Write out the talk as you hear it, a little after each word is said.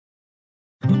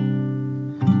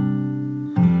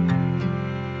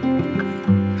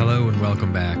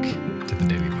Welcome back to the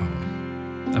Daily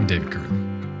Poem. I'm David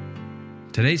Kern.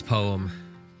 Today's poem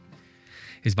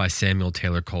is by Samuel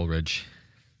Taylor Coleridge,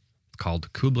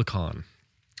 called Kubla Kahn.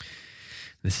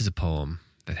 This is a poem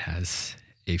that has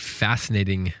a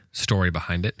fascinating story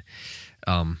behind it.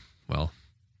 Well,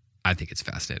 I think it's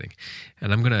fascinating,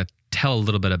 and I'm going to tell a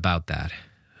little bit about that.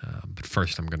 But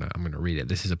first, I'm going to read it.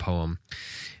 This is a poem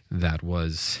that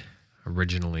was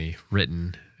originally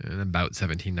written in about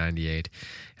 1798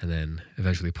 and then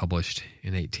eventually published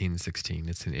in 1816.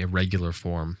 It's in irregular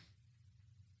form.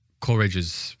 Coleridge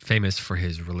is famous for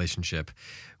his relationship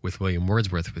with William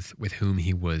Wordsworth, with whom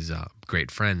he was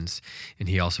great friends, and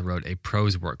he also wrote a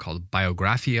prose work called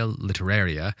Biographia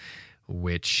Literaria,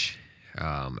 which,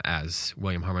 as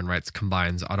William Harman writes,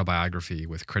 combines autobiography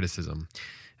with criticism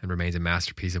and remains a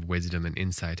masterpiece of wisdom and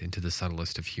insight into the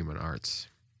subtlest of human arts.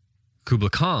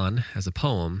 Kubla Kahn, as a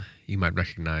poem, you might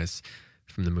recognize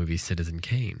from the movie Citizen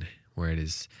Kane, where it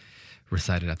is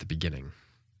recited at the beginning.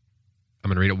 I'm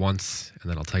going to read it once, and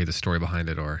then I'll tell you the story behind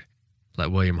it, or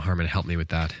let William Harman help me with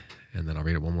that, and then I'll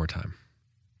read it one more time.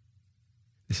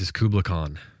 This is Kubla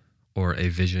Kahn, or A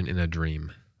Vision in a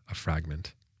Dream, a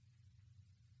fragment.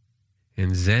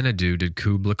 In Xanadu did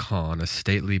Kubla Kahn a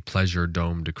stately pleasure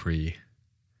dome decree,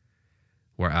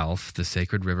 where Alph, the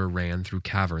sacred river, ran through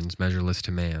caverns measureless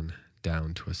to man,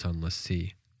 down to a sunless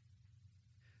sea.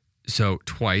 So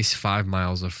twice 5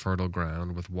 miles of fertile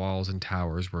ground with walls and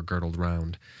towers were girdled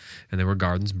round, and there were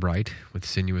gardens bright with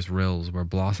sinuous rills where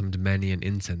blossomed many an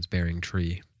incense-bearing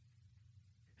tree.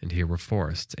 And here were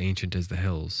forests ancient as the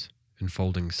hills,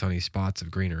 enfolding sunny spots of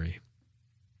greenery.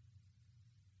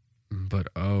 But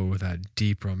oh, that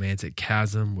deep romantic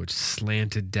chasm which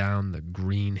slanted down the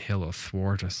green hill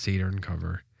athwart a cedar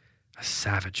cover, a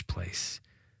savage place,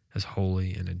 as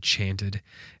holy and enchanted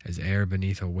as air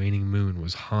beneath a waning moon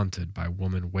was haunted by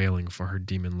woman wailing for her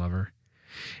demon lover.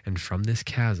 And from this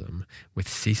chasm, with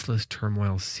ceaseless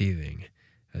turmoil seething,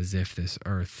 as if this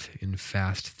earth in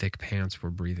fast thick pants were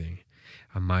breathing,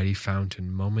 a mighty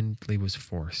fountain momently was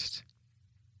forced,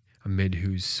 amid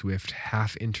whose swift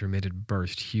half-intermitted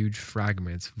burst huge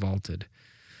fragments vaulted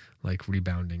like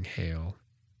rebounding hail,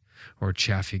 or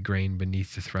chaffy grain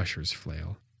beneath the thresher's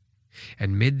flail.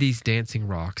 And mid these dancing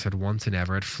rocks at once and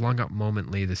ever it flung up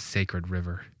momently the sacred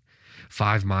river.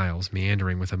 5 miles,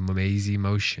 meandering with a mazy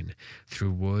motion,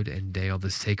 through wood and dale the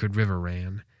sacred river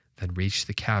ran, then reached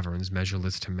the caverns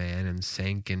measureless to man, and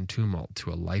sank in tumult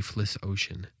to a lifeless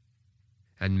ocean.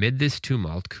 And mid this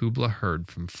tumult Kubla heard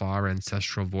from far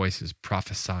ancestral voices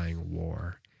prophesying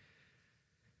war.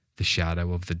 The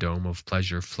shadow of the dome of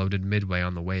pleasure floated midway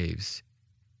on the waves,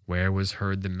 where was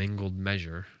heard the mingled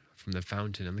measure from the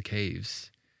fountain and the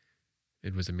caves.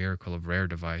 It was a miracle of rare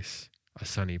device, a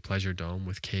sunny pleasure dome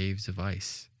with caves of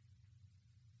ice.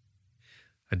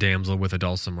 A damsel with a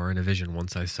dulcimer in a vision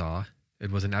once I saw.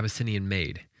 It was an Abyssinian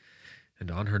maid,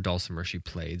 and on her dulcimer she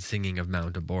played, singing of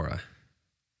Mount Abora.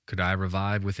 Could I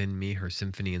revive within me her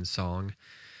symphony and song,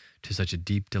 to such a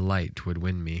deep delight 'twould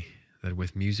win me, that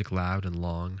with music loud and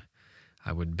long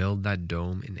I would build that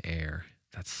dome in air,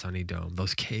 that sunny dome,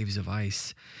 those caves of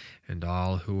ice, and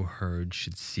all who heard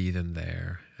should see them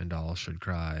there, and all should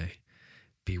cry,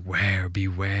 Beware,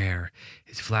 beware,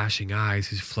 his flashing eyes,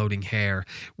 his floating hair,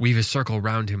 weave a circle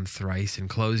round him thrice, and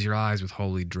close your eyes with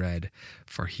holy dread,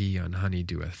 for he on honey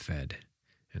deweth fed,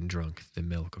 and drunk the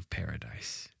milk of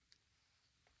paradise.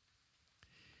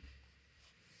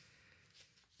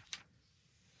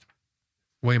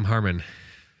 William Harman,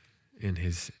 in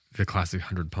his The Classic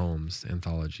 100 Poems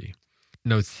anthology,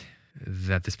 notes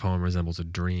that this poem resembles a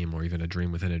dream, or even a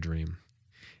dream within a dream.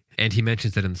 And he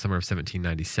mentions that in the summer of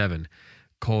 1797,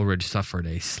 Coleridge suffered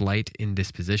a slight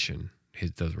indisposition,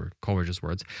 those were Coleridge's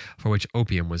words, for which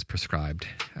opium was prescribed,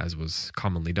 as was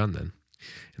commonly done then.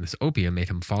 And this opium made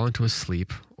him fall into a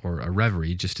sleep or a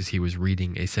reverie just as he was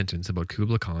reading a sentence about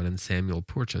Kubla Kahn in Samuel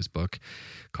Purchas's book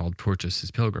called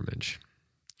Purchas's Pilgrimage,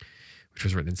 which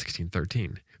was written in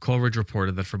 1613. Coleridge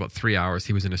reported that for about 3 hours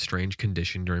he was in a strange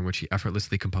condition during which he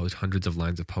effortlessly composed hundreds of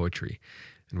lines of poetry,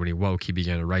 and when he woke he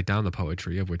began to write down the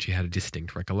poetry of which he had a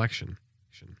distinct recollection.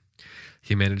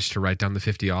 He managed to write down the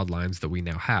 50-odd lines that we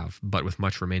now have, but with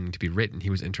much remaining to be written he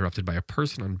was interrupted by a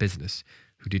person on business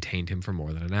who detained him for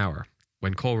more than an hour.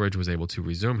 When Coleridge was able to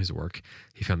resume his work,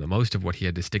 he found that most of what he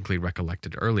had distinctly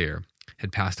recollected earlier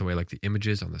had passed away like the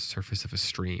images on the surface of a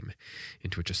stream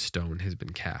into which a stone has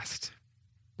been cast.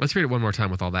 Let's read it one more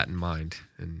time with all that in mind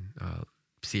and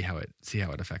see how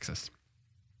it affects us.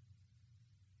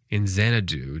 In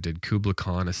Xanadu did Kubla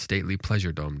Kahn a stately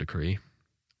pleasure dome decree,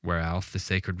 where Alph the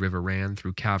sacred river ran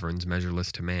through caverns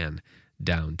measureless to man,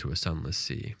 down to a sunless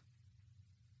sea.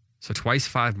 So twice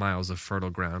 5 miles of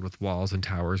fertile ground with walls and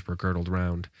towers were girdled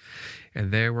round,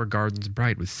 and there were gardens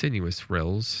bright with sinuous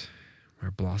rills,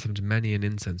 where blossomed many an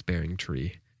incense-bearing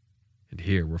tree, and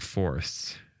here were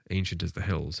forests, ancient as the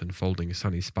hills, enfolding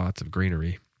sunny spots of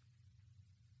greenery.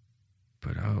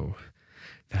 But oh,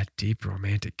 that deep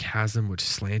romantic chasm which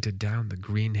slanted down the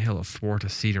green hill athwart a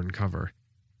cedarn cover,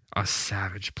 a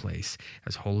savage place,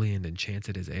 as holy and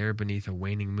enchanted as air beneath a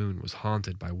waning moon was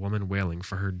haunted by woman wailing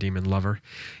for her demon lover,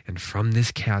 and from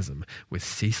this chasm, with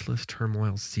ceaseless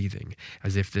turmoil seething,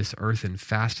 as if this earth in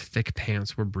fast thick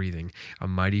pants were breathing, a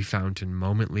mighty fountain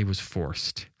momently was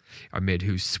forced, amid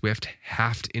whose swift,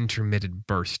 half-intermitted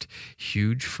burst,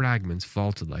 huge fragments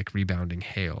vaulted like rebounding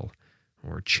hail,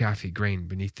 or chaffy grain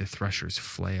beneath the thresher's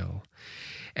flail.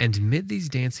 And mid these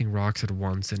dancing rocks at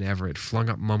once and ever it flung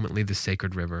up momently the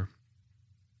sacred river.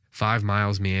 5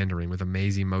 miles meandering with a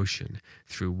mazy motion,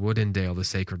 through wood and dale the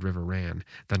sacred river ran,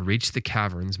 then reached the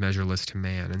caverns measureless to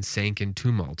man, and sank in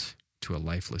tumult to a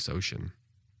lifeless ocean.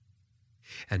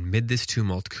 And mid this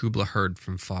tumult Kubla heard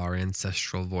from far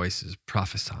ancestral voices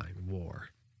prophesying war.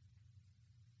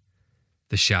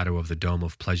 The shadow of the dome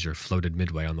of pleasure floated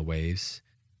midway on the waves,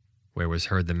 where was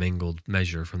heard the mingled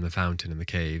measure from the fountain in the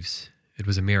caves. It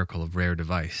was a miracle of rare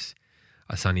device,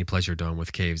 a sunny pleasure dome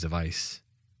with caves of ice.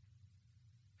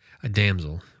 A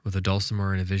damsel with a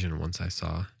dulcimer in a vision once I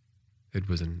saw. It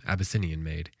was an Abyssinian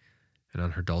maid, and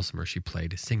on her dulcimer she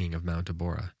played, singing of Mount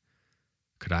Abora.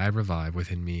 Could I revive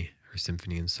within me her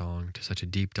symphony and song, to such a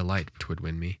deep delight 'twould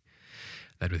win me,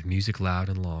 that with music loud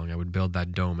and long I would build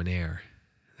that dome in air,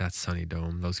 that sunny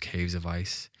dome, those caves of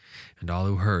ice, and all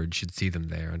who heard should see them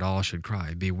there, and all should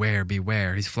cry, "Beware,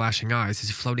 beware, his flashing eyes,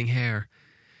 his floating hair!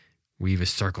 Weave a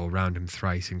circle round him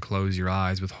thrice, and close your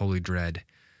eyes with holy dread,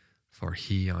 for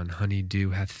he on honey dew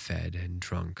hath fed and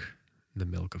drunk the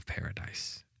milk of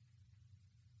paradise."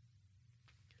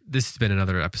 This has been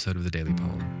another episode of the Daily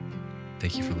Poem.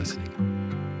 Thank you for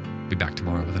listening. Be back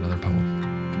tomorrow with another poem.